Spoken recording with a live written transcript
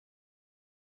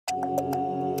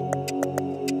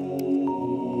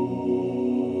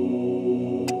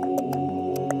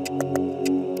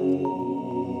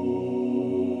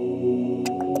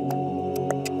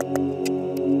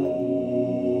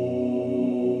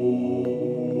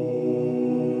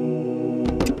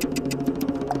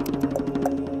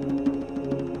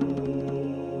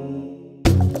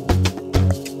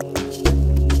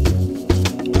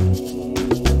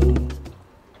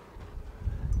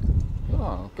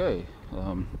Okay,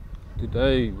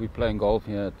 today we're playing golf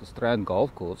here at the Strand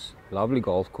Golf Course. Lovely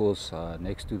golf course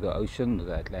next to the ocean,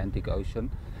 the Atlantic Ocean.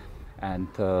 And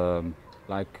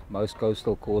like most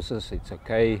coastal courses, it's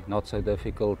okay, not so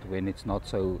difficult when it's not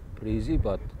so breezy,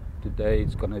 but today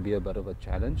it's going to be a bit of a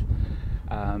challenge.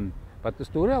 But the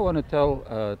story I want to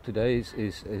tell today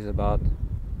is about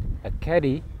a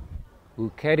caddy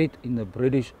who caddied in the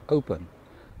British Open.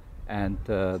 And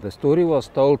the story was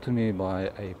told to me by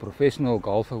a professional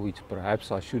golfer, which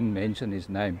perhaps I shouldn't mention his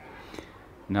name.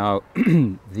 Now,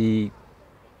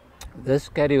 this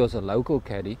caddy was a local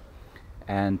caddy,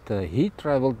 and he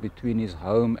traveled between his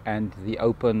home and the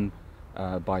Open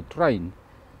by train.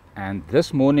 And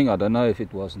this morning, I don't know if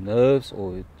it was nerves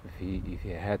or if he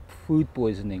had food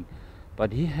poisoning,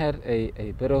 but he had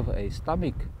a bit of a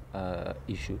stomach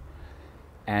issue.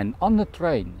 And on the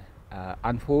train,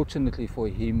 unfortunately for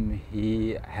him,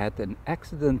 he had an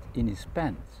accident in his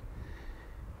pants,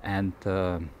 and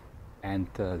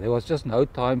there was just no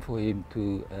time for him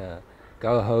to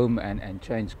go home and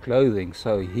change clothing.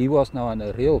 So he was now in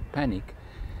a real panic,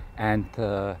 and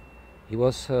he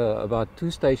was about 2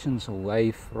 stations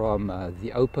away from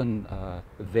the Open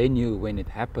venue when it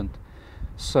happened.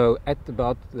 So at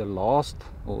about the last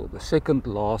or the second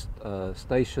last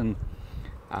station,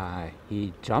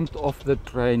 he jumped off the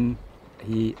train.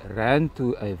 He ran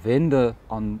to a vendor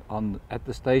at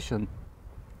the station,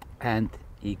 and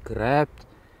he grabbed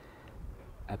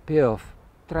a pair of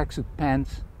tracksuit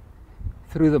pants,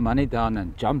 threw the money down,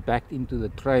 and jumped back into the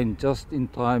train just in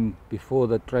time before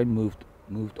the train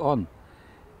moved on.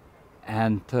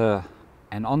 And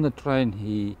on the train,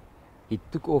 he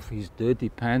took off his dirty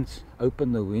pants,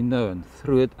 opened the window, and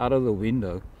threw it out of the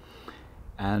window,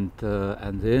 and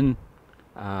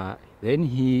then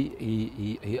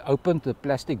he opened the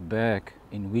plastic bag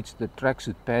in which the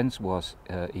tracksuit pants was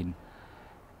in,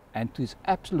 and to his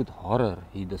absolute horror,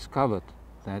 he discovered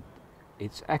that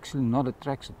it's actually not a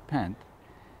tracksuit pant,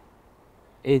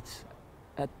 it's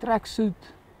a tracksuit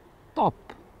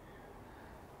top.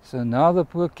 So now the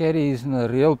poor caddy is in a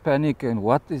real panic, and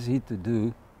what is he to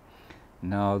do?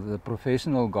 Now, the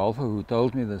professional golfer who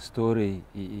told me the story,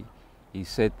 he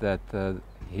said that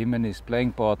him and his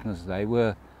playing partners, they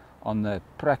were on the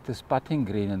practice putting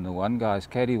green, and the one guy's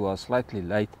caddy was slightly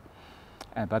late,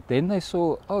 but then they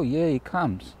saw, oh yeah, he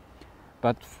comes,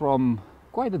 but from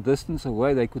quite a distance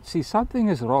away they could see something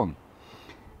is wrong,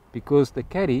 because the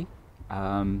caddy,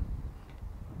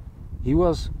 he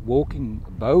was walking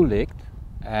bow-legged,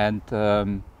 and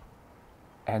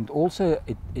also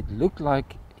it looked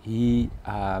like he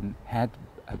had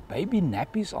baby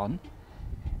nappies on,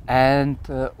 and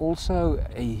also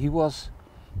he was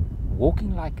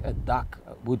walking like a duck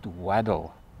would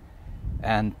waddle.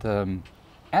 And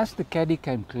as the caddy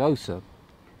came closer,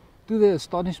 to their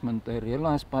astonishment, they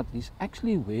realized, but he's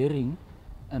actually wearing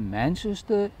a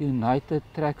Manchester United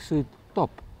tracksuit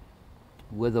top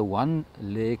with a one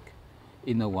leg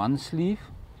in the one sleeve,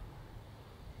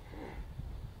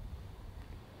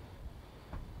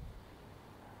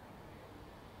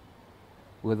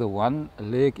 with the one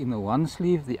leg in the one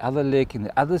sleeve, the other leg in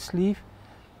the other sleeve,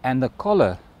 and the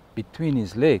collar between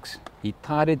his legs. He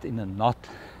tied it in a knot.